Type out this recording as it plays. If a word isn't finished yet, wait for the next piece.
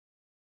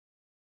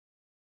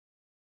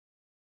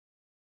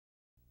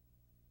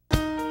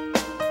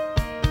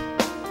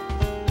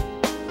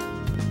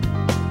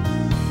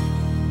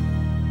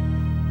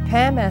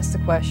Pam asked the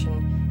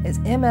question, is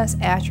MS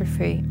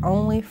atrophy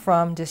only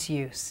from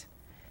disuse?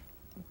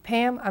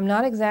 Pam, I'm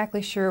not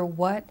exactly sure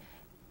what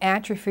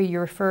atrophy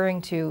you're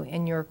referring to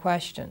in your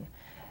question.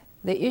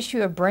 The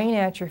issue of brain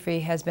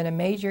atrophy has been a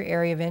major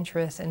area of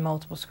interest in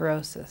multiple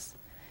sclerosis.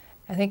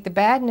 I think the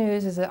bad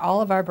news is that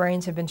all of our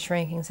brains have been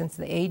shrinking since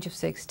the age of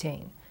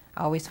 16.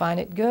 I always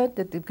find it good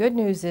that the good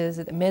news is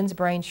that the men's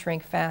brains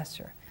shrink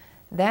faster.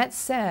 That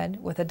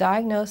said, with a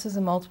diagnosis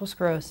of multiple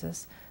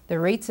sclerosis, the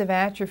rates of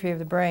atrophy of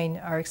the brain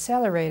are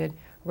accelerated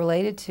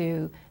related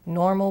to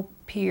normal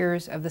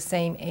peers of the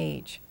same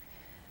age.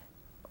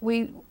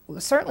 We are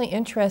certainly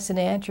interested in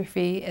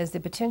atrophy as the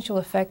potential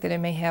effect that it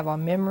may have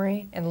on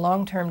memory and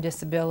long-term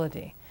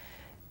disability.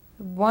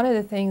 One of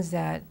the things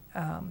that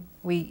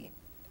we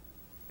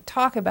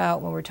talk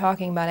about when we're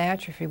talking about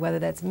atrophy, whether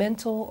that's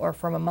mental or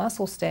from a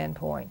muscle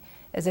standpoint,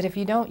 is that if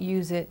you don't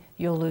use it,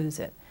 you'll lose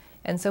it.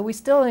 And so we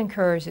still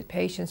encourage that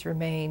patients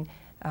remain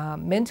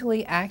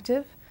mentally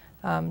active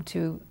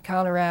to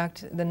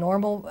counteract the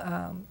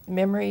normal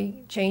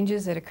memory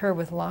changes that occur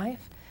with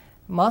life.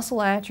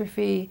 Muscle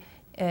atrophy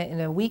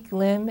in a weak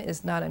limb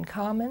is not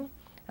uncommon.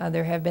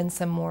 There have been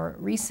some more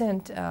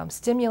recent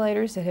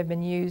stimulators that have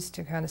been used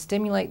to kind of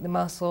stimulate the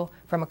muscle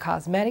from a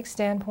cosmetic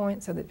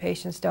standpoint so that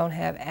patients don't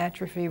have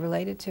atrophy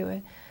related to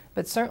it,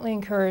 but certainly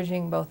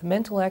encouraging both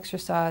mental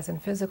exercise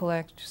and physical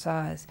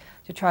exercise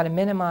to try to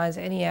minimize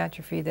any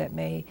atrophy that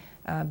may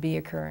be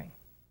occurring.